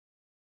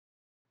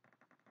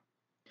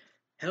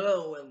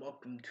Hello and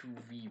welcome to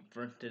the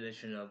first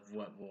edition of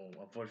what will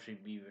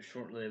unfortunately be a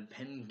short-lived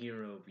Penn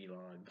Hero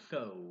vlog.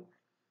 So,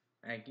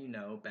 as you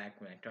know,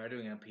 back when I started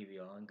doing a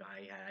vlog,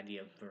 I had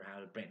ideas for how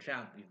to branch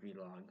out the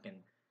vlog, and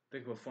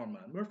before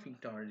Murphy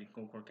started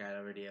to work out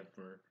an idea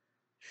for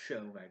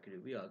show I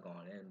could do vlog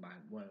on, and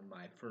one of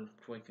my first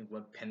choices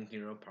was Penn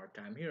Hero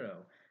Part-Time Hero.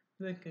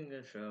 Making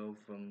a show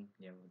from,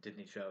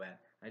 Disney show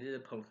that I did a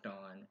post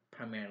on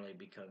primarily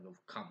because of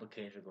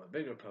complications of a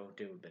bigger post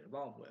it would be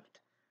involved with,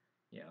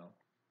 you know.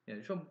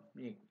 So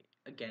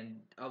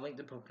again, I'll link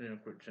the post in the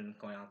description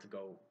going out to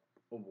go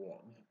a war.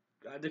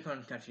 The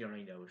content you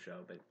already know the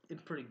show, but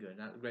it's pretty good.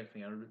 Not a great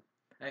thing.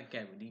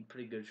 Again, we need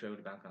pretty good show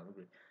to back up the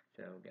good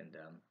show, and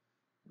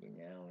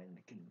and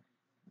it can,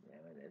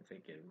 and I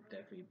think it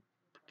definitely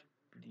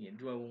the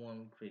enjoyable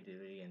one,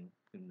 creativity, and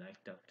nice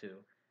stuff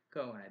too.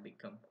 Go, I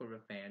become sort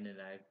of a fan,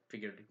 and I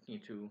figured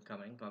two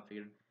coming. I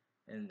figured,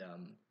 and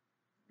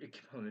it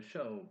came on the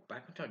show.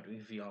 Back when I started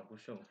doing VR, the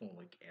show was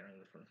like airing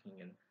the first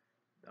thing, and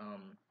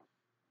um.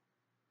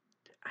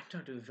 I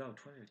started doing vlog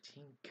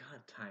 2015.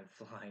 God, time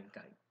flying.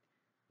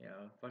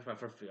 What's my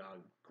first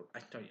vlog? I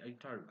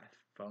started my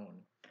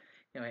phone.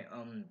 Anyway,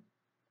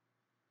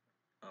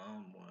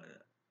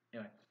 what?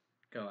 Anyway,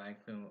 go.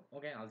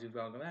 Okay, I'll do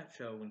vlog of that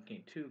show when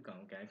King 2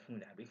 comes. Okay,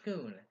 that'd be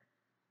cool.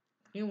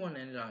 King 1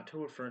 ended on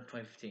October 1st,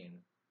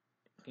 2015.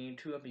 King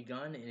 2 have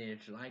begun and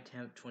it's July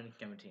 10th,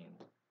 2017.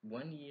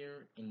 1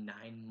 year and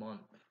 9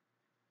 months.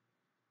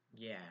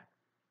 Yeah.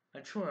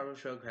 I'm sure other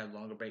show could have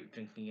longer break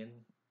between King.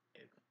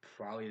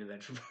 Probably the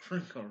Venture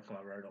Brothers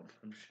cover.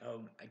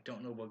 I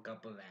don't know what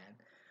up with that.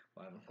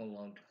 Well, I'm so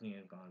long to me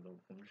gone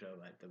from show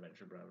like the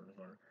Venture Brothers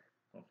or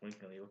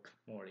recently with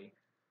Morty.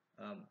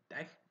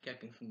 That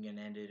second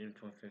ended in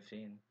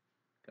 2015.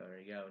 So there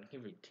you go. And he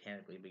would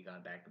technically be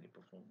gone back when he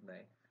performed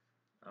today.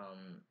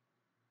 Um,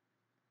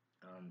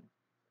 um,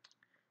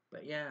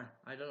 but yeah,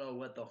 I don't know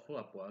what the hold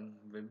up was.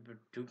 We were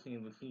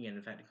joking with King, and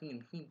in fact,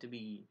 King seemed to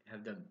be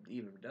have done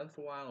either done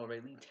for a while or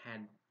at least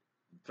had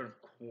first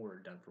quarter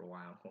done for a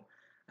while. So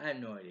I have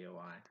no idea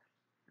why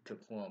it took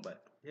so long,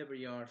 but here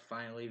we are,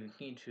 finally, the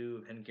King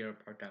 2 Penn Hero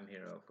Part-Time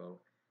Hero. Go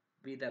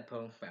read that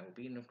post that will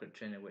be in the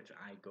description in which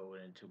I go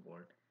into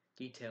more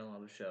detail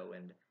of the show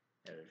and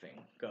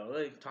everything. Go,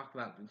 let's talk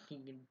about the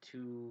King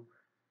 2.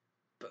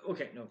 But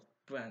okay, no,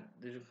 but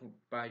there's a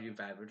by you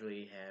that I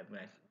originally had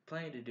when I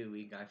planned to do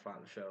week, I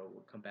thought the show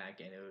would come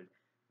back and it would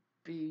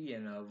be,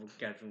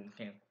 scheduled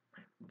camp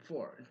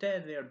before.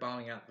 Instead, they're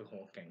bombing out the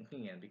whole thing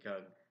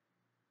because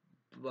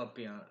well,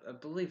 beyond, I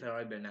believe it had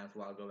already been announced a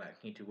while ago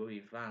that King 2 will be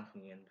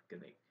advancing and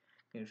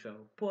gonna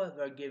show, but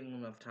they're giving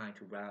enough time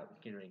to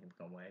route King can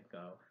come away,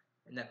 go,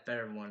 and that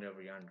better one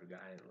over yonder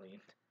guy at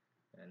least,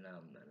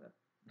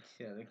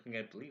 they can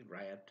get believe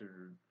right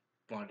after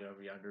Wander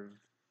over yonder,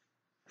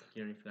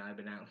 King and I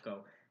been out,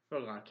 so there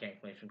was a lot of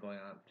cancellation going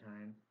on at the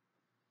time,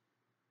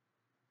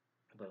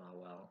 but oh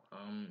well,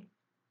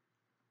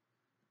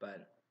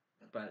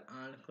 but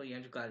honestly,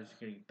 I'm just glad it's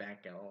going to be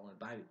back at all.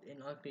 And it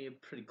must be a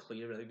pretty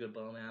clear, really good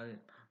blow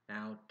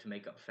now to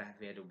make up for the fact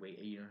they had to wait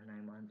a year and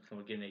 9 months. So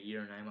we're getting a year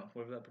and 9 months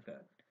worth of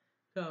episodes.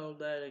 So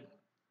that it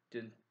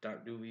didn't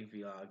start doing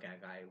vlog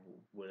like I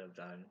would have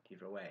done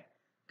either way.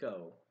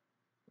 Go.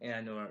 And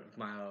I know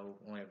Milo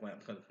only went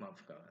up a month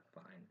ago. That's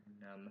fine.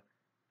 And,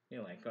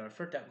 anyway, our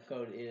first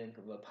episode is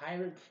The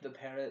Pirates, the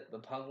Parrot, the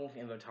Puzzles,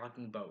 and the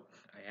Talking Boat.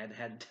 I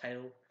had the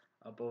title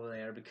up over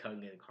there because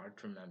it's hard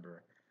to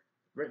remember.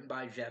 Written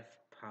by Jeff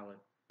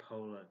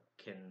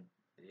Polikin.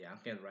 Yeah, I'm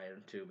gonna write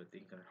him too, but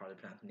you can hardly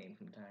pronounce the name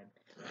sometimes.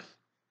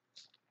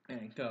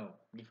 And go.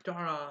 We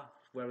start off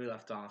where we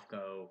left off.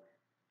 Go.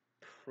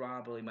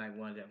 Probably might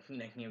want to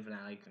next game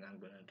finale because I'm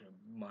going to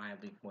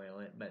mildly spoil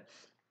it, but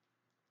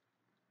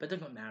it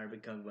doesn't matter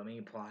because the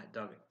main plot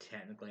doesn't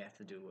technically have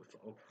to do with the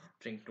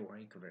origin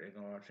story because there is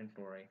no origin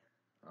story.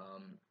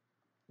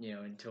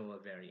 Until the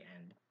very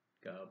end.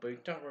 Go. But we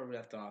start where we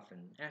left off,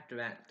 and after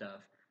that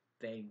stuff,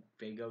 they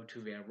go to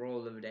their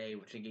world of the day,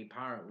 which is a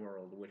pirate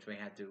world, which they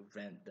had to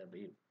prevent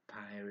the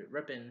pirate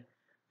Rippin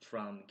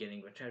from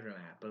getting the treasure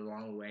map. But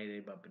along the way, they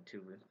bump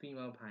into a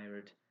female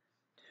pirate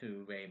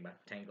who they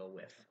must tangle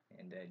with,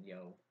 and then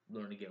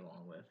learn to get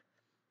along with.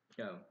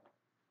 So,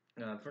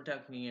 for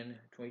talking in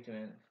 22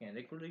 minutes, yeah,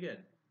 they're really good.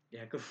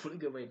 Yeah, really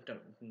good way to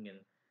start in.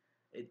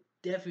 It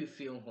definitely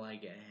feels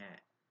like it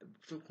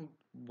had.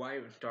 Why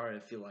it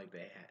started, I feel like they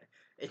had.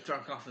 It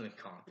started off in the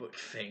comic book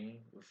thing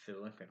with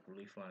Phil, like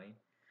really funny.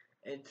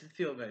 It just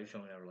feels like the show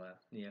never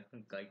left. Yeah,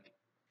 like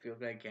feels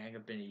like it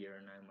had been a year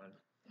and 9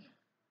 months.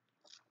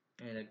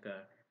 And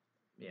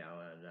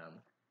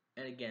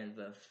and again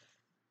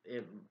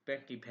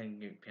Becky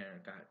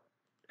Parent got.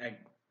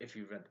 If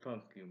you read the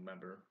book, you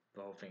remember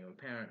the whole thing with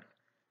Parent.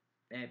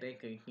 And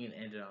basically, he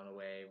ended on a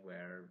way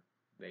where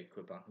they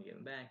quit on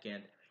getting back,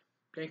 and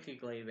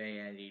basically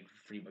they need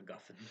three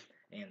MacGuffins,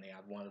 and they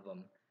have one of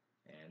them,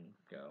 and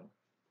go.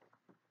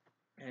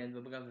 And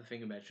the MacGuffin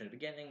thing mentioned at the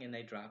beginning, and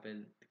they drop it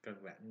because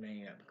of that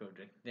main episode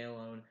just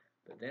alone.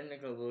 But then they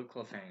go a little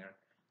cliffhanger.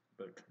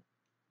 But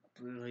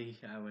really,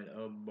 I went,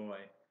 oh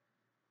boy.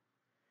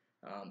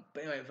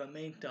 But anyway, the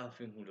main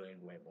stuff is really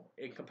enjoyable.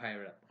 It can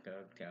pirate up,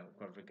 of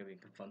course, it could be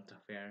fun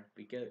stuff here.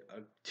 We get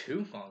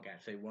two songs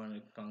actually. One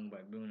is sung by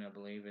Boone, I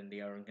believe, and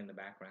the other in the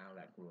background.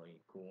 That's really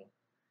cool.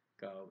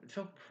 Go. It's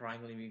so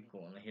surprisingly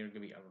musical, and here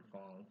could be other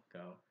songs.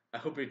 Go. I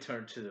hope we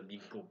return to the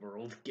musical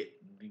world. Get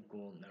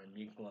musical in our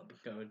musical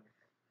episode.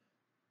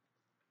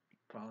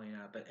 Probably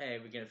not, but hey,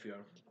 we get a few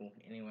other musical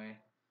anyway.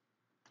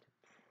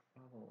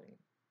 Probably.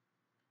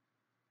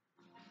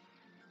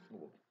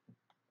 Ooh.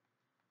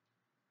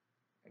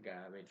 I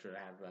gotta make sure to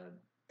have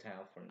a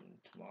towel for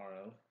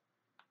tomorrow.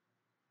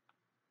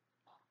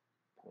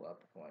 Pull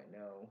up before I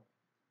know.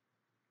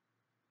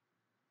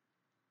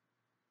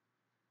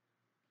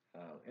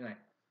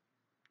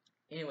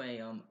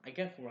 Anyway, I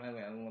guess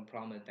one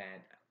problem is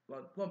that,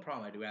 well, one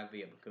problem I do have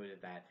the episode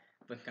is that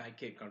the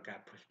sidekick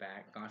got pushed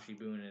back. Goshi,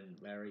 Boone, and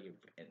Larry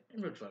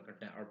and Rich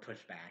are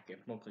pushed back.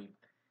 It's mostly,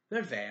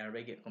 they're there,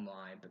 they get some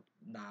line, but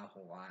not a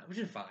whole lot, which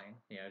is fine.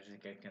 You know,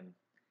 just get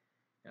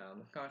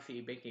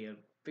Goshi, basically,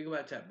 think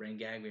about that brain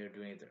gag we were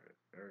doing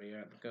earlier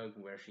episode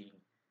where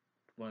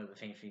one of the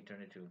things she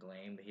turned into a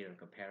glame, the hero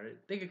could Parrot.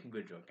 They get some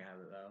good joke out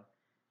of it though.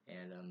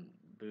 And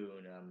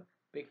Boone,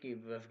 Vicky,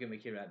 let's give me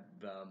here at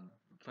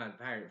Planet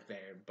Pirates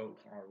there, boat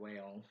our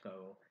whale.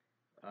 So,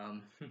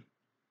 um,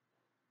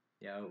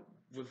 you know,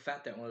 with the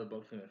fact that one of the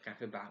boats was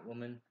a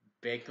Batwoman,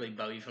 basically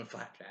Bubby from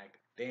Flapjack.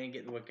 They didn't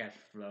get the look at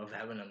Flo.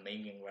 That was an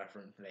amazing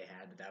reference they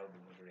had. That would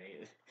be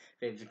great.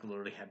 They just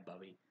literally had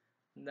Bubby.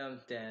 No,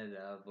 instead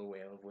of the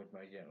whale with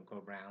my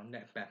Jennifer Brown.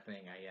 Next best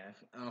thing, I guess.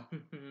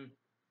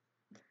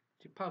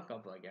 She popped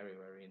up like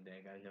everywhere in there.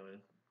 I know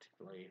it's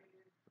late.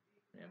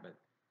 Yeah, but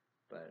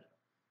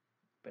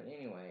but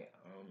anyway,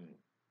 um,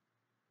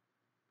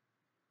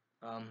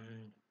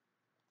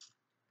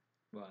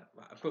 what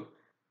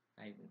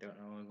I don't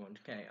know. I'm going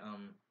to say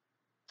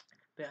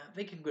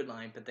they can good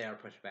line, but they are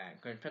pushed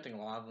back. Expecting a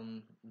lot of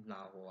them,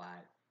 not a whole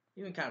lot.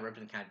 Even kind of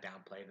Ripton kind of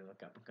downplayed in the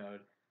cup of code,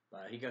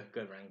 but he got a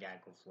good running gag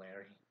with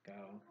Flair. Go,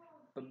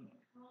 but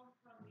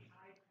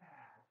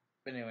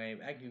But anyway,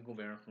 I can go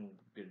there from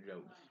good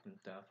jokes and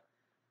stuff.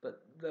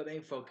 But the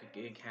main focus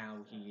is how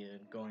he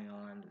is going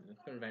on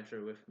an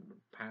adventure with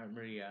Pirate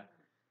Maria,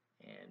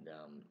 and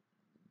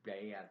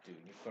they have to,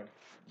 of course,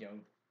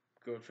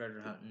 go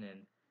treasure hunting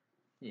and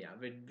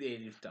they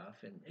do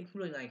stuff, and it's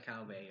really like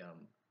how they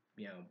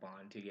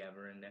bond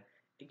together. And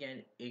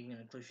again, in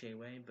a cliche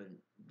way, but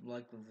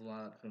like with a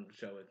lot of the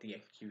show, it's the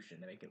execution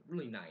they make it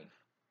really nice,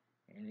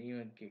 and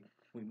even get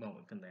sweet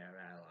moments in there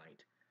that I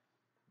liked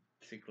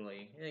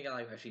secretly. And I got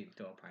like actually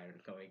still a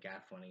pirate, so it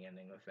got a funny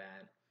ending with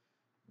that.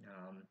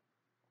 Um,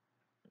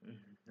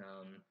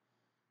 um,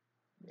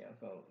 yeah,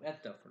 so that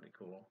stuff's really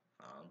cool.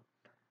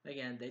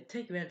 Again, they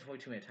take advantage of way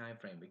too many time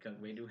frame because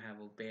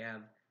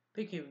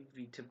they can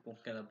be typical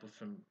setup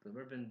from the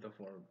ribbon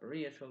before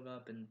Maria showed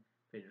up and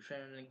they do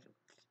training.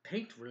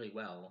 Paced really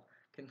well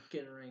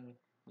considering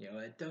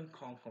it doesn't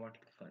call for much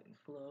slightly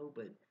slow,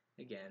 but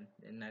again,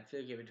 and I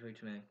feel give it to way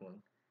too many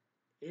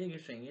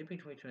interesting. AP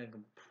 2020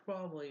 could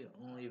probably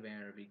only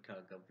vary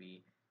because of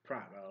the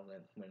plot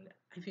relevance when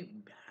I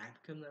think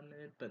that become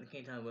limited, but the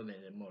same time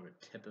limited is more of a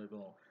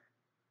typical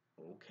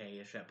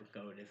okay-ish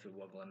episode if it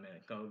was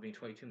limited. So it would be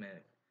 22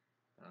 minutes.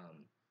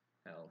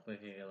 Hell,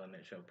 making a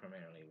limit show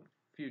primarily with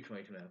few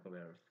 22 minutes over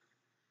there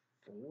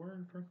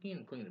 4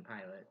 including the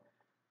pilot,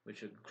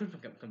 which is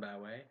Christmas come by the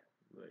way,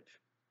 which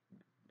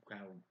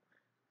kind of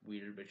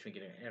weird, but shouldn't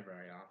get it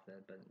very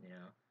often, but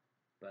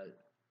but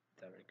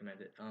I recommend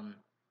it.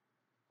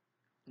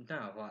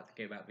 Not a lot to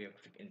say about the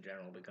episode in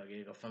general because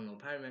it's a fun little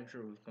pirate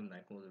adventure with some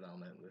like cool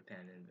development with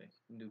Penn and the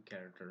new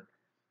character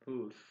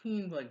who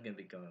seems like gonna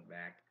be coming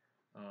back.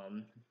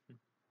 Um,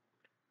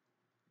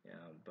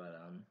 but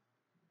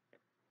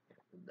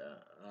the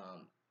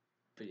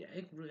but yeah,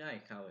 it's really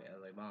nice how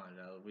they bond.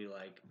 I really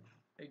like.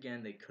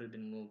 Again, they could have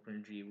been a little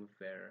cringy with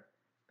their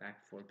back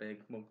and forth, but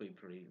it's mostly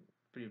pretty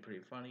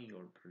funny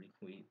or pretty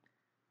sweet.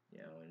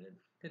 And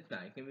it's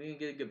nice. And we can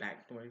get a good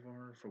backstory for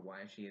her for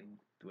why she is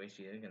the way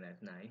she is, and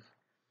that's nice.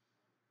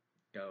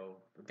 So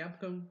we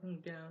got a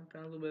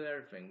little bit of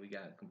everything. We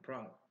got some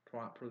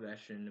plot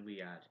progression, we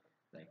got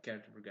like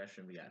character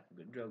progression, we got some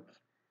good jokes.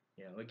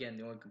 Again,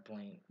 the only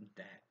complaint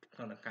that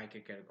kind of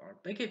character are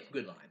they get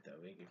good lines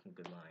though. They get some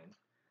good lines.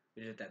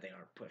 It's just that they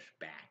are pushed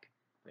back.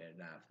 There's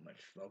not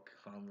much focus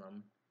on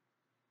them.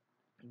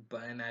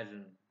 But I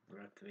imagine the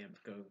rest of the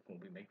episode will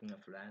be making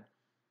up for that.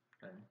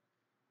 And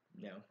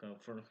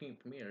for the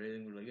premiere, it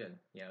is really good.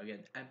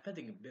 Again, I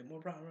think a bit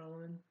more plot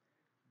relevant,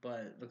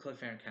 but the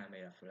cliffhanger kind of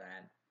made up for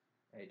that.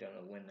 I don't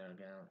know when they're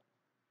gonna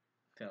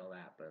tell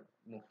that, but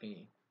we'll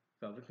see.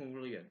 So this one's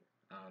really good.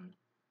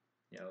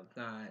 It's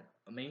not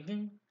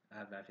amazing.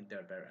 I think they're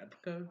a better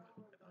episode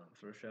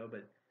for a show,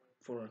 but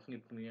for a new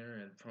premiere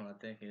and for I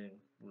think it's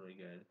really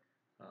good.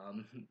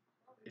 Um,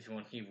 if you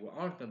want to see what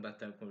are the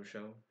best episode of the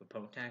show, the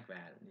post tag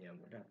that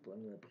we're not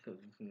plenty of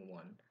episodes in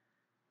one.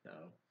 So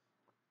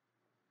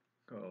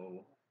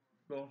go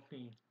we'll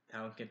see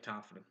how it gets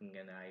off looking,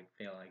 and I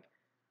feel like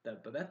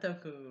the best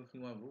episode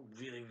of one were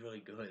really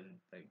really good.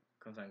 Like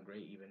comes on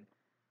great even.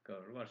 Go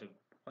watch it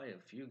quite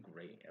a few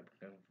great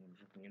episodes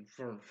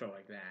for a show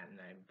like that, and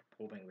I'm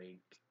hoping they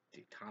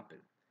top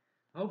it.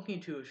 I hope King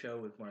 2 a show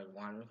with more like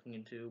Water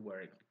King 2,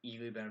 where it's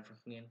easily better for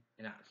King,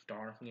 and not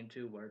Star King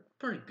 2, where it's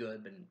pretty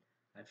good, but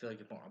I feel like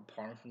it's more on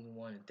par with King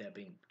 1 instead of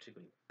being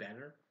particularly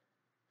better.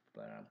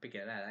 But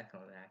speaking of that, that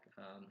comes back.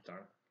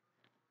 Sorry.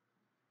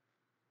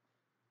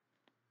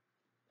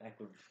 That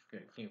was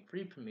King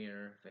 3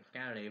 premiere, the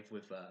Saturday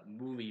with a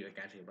movie, like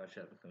actually a bunch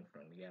of episodes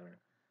thrown together.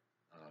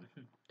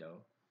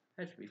 So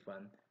that should be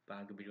fun. But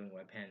I'm gonna be doing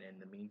my pen in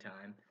the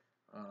meantime.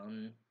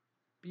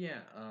 But yeah,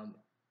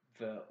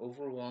 the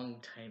overly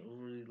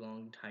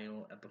long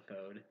title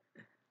episode.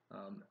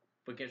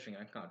 But interesting,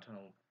 I can't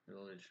tell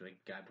Village like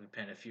got to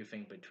pen a few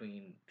things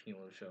between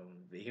Timo Show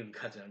and the even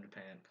cousin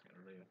underpants.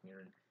 Really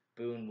hearing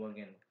Boone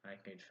Wogan,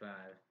 page 5.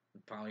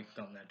 Probably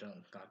something that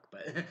doesn't suck,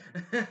 but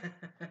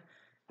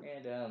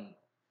and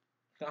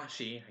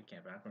Sashi, I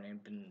can't remember her name,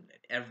 been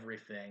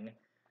everything.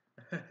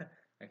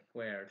 I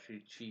swear,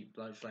 she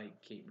loves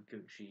like Kate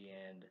Mikuchi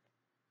and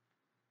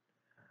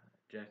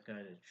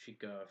Jessica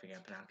Chico, if I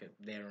can't pronounce it.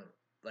 They're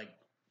like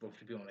both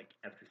people like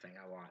everything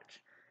I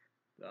watch.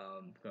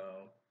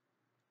 So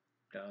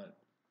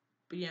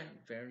but yeah,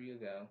 there you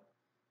go.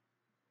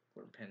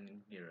 For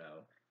Pending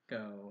Hero.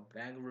 So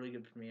that was a really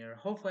good premiere.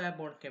 Hopefully I have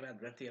more to say about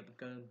the rest of the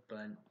episode,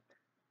 but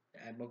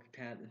I mostly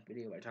tab this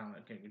video by talking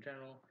about King in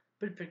general.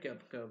 But it's pretty good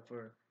episode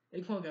for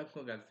it's one of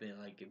feel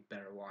like it's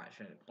better watch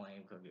and it's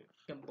playing because it's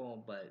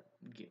simple but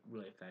get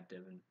really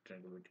effective in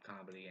terms of the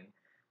comedy and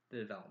the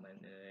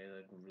development, and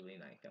it's like really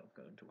nice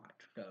episode to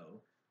watch.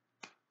 So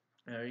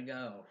there you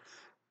go.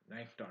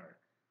 Nice start.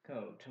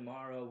 So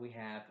tomorrow we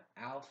have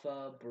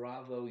Alpha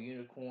Bravo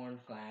Unicorn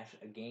slash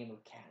a game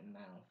of cat and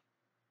mouse.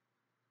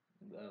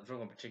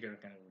 From a particular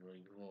kind of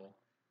really cool.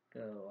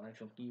 So I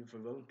shall see you for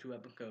those 2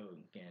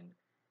 episodes. And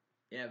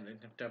yeah, we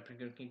can start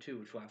pretty good King 2,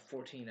 which will have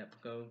 14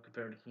 episodes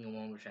compared to King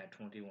 1, which had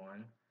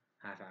 21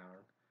 half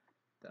hours.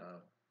 So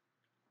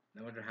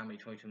no matter how many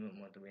 22-minute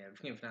ones we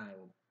have. King 9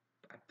 will,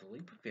 I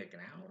believe, would be like an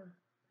hour.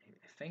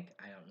 I think.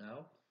 I don't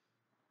know.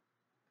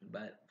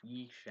 But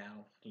we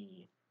shall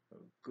see. A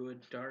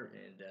good start,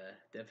 and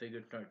definitely a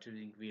good start to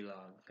the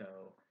vlog. So,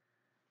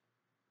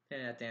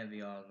 and at the end of the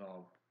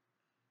vlog,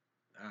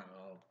 I don't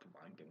know.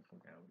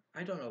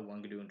 I don't know what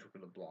I'm gonna do in terms of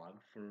the blog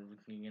for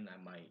reunion.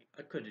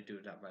 I could do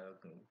that by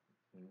looking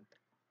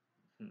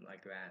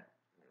like that.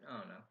 I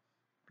don't know.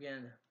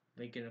 Again,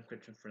 link in the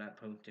description for that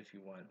post if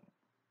you want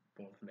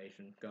more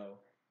information. Go.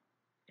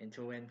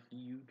 Until then, see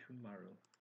you tomorrow.